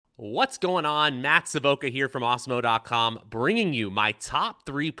What's going on? Matt Savoca here from Osmo.com, bringing you my top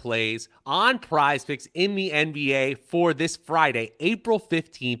 3 plays on PrizePicks in the NBA for this Friday, April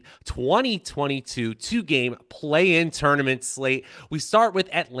 15th, 2022, two-game play-in tournament slate. We start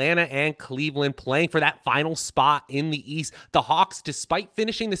with Atlanta and Cleveland playing for that final spot in the East. The Hawks, despite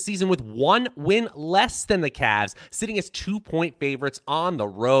finishing the season with one win less than the Cavs, sitting as 2-point favorites on the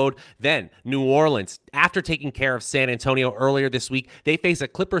road. Then New Orleans, after taking care of San Antonio earlier this week, they face a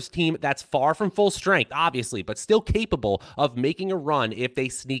Clippers team that's far from full strength, obviously, but still capable of making a run if they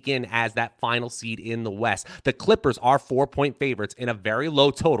sneak in as that final seed in the West. The Clippers are 4-point favorites in a very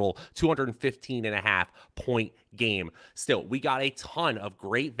low total, 215.5-point game. Still, we got a ton of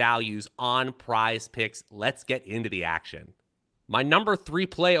great values on PrizePicks. Let's get into the action. My number 3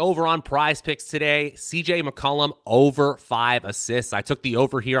 play over on PrizePicks today, CJ McCollum over 5 assists. I took the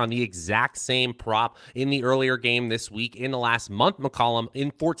over here on the exact same prop in the earlier game this week. In the last month, McCollum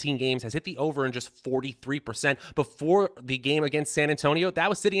in 14 games has hit the over in just 43%. Before the game against San Antonio, that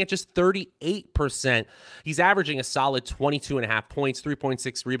was sitting at just 38%. He's averaging a solid 22.5 points,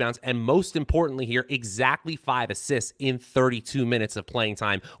 3.6 rebounds, and most importantly here, exactly 5 assists in 32 minutes of playing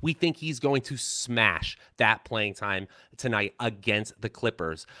time. We think he's going to smash that playing time tonight against the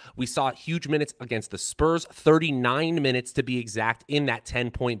Clippers. We saw huge minutes against the Spurs, 39 minutes to be exact in that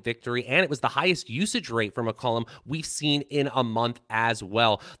 10-point victory, and it was the highest usage rate for McCollum we've seen in a month as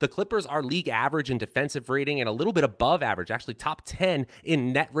well. The Clippers are league average in defensive rating and a little bit above average, actually top 10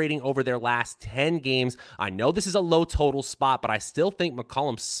 in net rating over their last 10 games. I know this is a low total spot, but I still think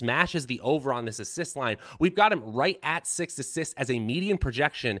McCollum smashes the over on this assist line. We've got him right at 6 assists as a median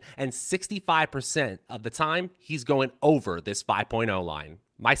projection, and 65% of the time, he's going over this 5.0 line.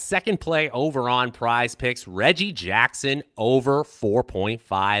 My second play over on PrizePicks, Reggie Jackson over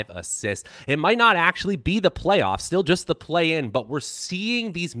 4.5 assists. It might not actually be the playoffs, still just the play-in, but we're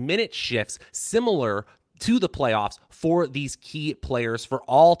seeing these minute shifts similar to the playoffs for these key players for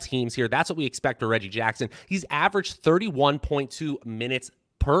all teams here. That's what we expect for Reggie Jackson. He's averaged 31.2 minutes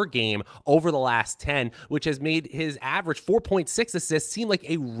per game over the last 10, which has made his average 4.6 assists seem like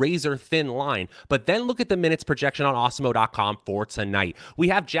a razor thin line. But then look at the minutes projection on Osmo.com for tonight. We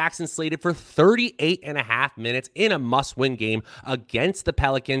have Jackson slated for 38.5 minutes in a must-win game against the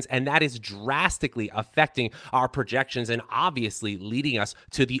Pelicans, and that is drastically affecting our projections and obviously leading us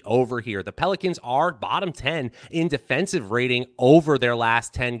to the over here. The Pelicans are bottom 10 in defensive rating over their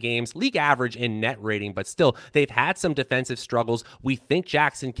last 10 games, league average in net rating, but still, they've had some defensive struggles. We think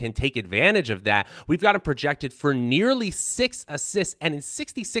Jackson can take advantage of that. We've got him projected for nearly 6 assists, and in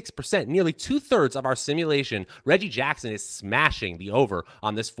 66%, nearly 2/3 of our simulation, Reggie Jackson is smashing the over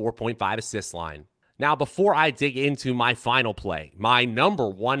on this 4.5 assist line. Now, before I dig into my final play, my number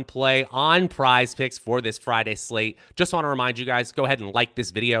 1 play on PrizePicks for this Friday slate, just want to remind you guys, go ahead and like this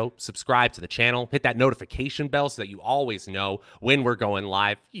video, subscribe to the channel, hit that notification bell so that you always know when we're going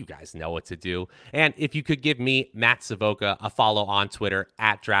live. You guys know what to do. And if you could give me, Matt Savoca, a follow on Twitter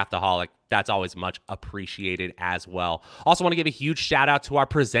at Draftaholic, that's always much appreciated as well. Also want to give a huge shout out to our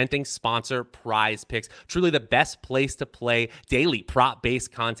presenting sponsor, PrizePicks. Truly the best place to play daily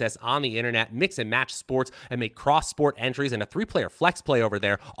prop-based contests on the internet. Mix and match sports and make cross-sport entries and a 3-player flex play over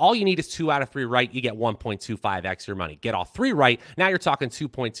there. All you need is 2 out of 3 right. You get 1.25x your money. Get all 3 right. Now you're talking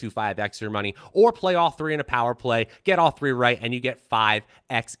 2.25x your money. Or play all 3 in a power play. Get all 3 right and you get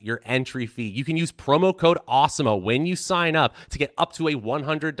 5x your entry fee. You can use promo code AWESEMO when you sign up to get up to a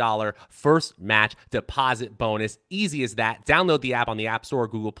 $100 first match deposit bonus. Easy as that. Download the app on the App Store or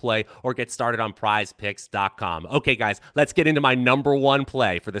Google Play or get started on prizepicks.com. Okay, guys, let's get into my number 1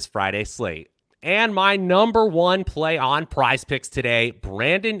 play for this Friday slate. And my number 1 play on PrizePicks today,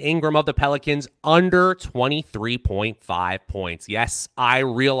 Brandon Ingram of the Pelicans under 23.5 points. Yes, I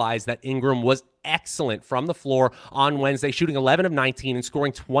realize that Ingram was excellent from the floor on Wednesday, shooting 11 of 19 and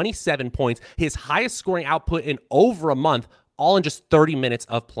scoring 27 points, his highest scoring output in over a month, all in just 30 minutes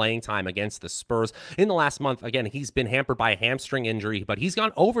of playing time against the Spurs. In the last month, again, he's been hampered by a hamstring injury, but he's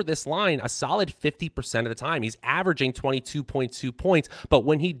gone over this line a solid 50% of the time. He's averaging 22.2 points, but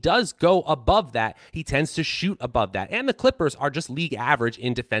when he does go above that, he tends to shoot above that. And the Clippers are just league average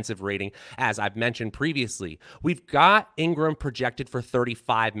in defensive rating, as I've mentioned previously. We've got Ingram projected for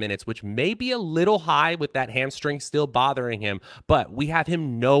 35 minutes, which may be a little high with that hamstring still bothering him, but we have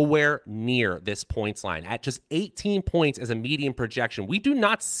him nowhere near this points line at just 18 points as a median projection. We do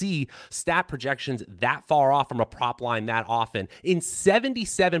not see stat projections that far off from a prop line that often. In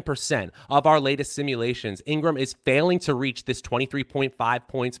 77% of our latest simulations, Ingram is failing to reach this 23.5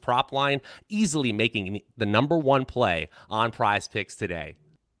 points prop line, easily making the number 1 play on PrizePicks today.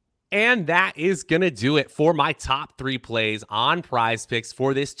 And that is going to do it for my top 3 plays on PrizePicks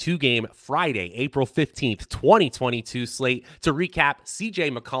for this 2-game Friday, April 15th, 2022 slate. To recap,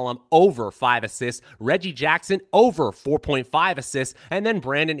 CJ McCollum over 5 assists, Reggie Jackson over 4.5 assists, and then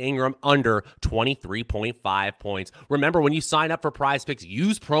Brandon Ingram under 23.5 points. Remember, when you sign up for PrizePicks,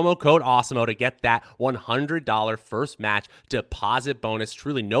 use promo code AWESEMO to get that $100 first match deposit bonus.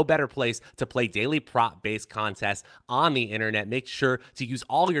 Truly no better place to play daily prop-based contests on the internet. Make sure to use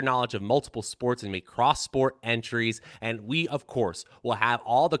all your knowledge of multiple sports and make cross-sport entries. And we, of course, will have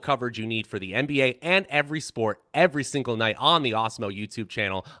all the coverage you need for the NBA and every sport every single night on the Awesemo YouTube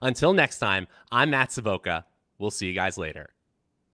channel. Until next time, I'm Matt Savoca. We'll see you guys later.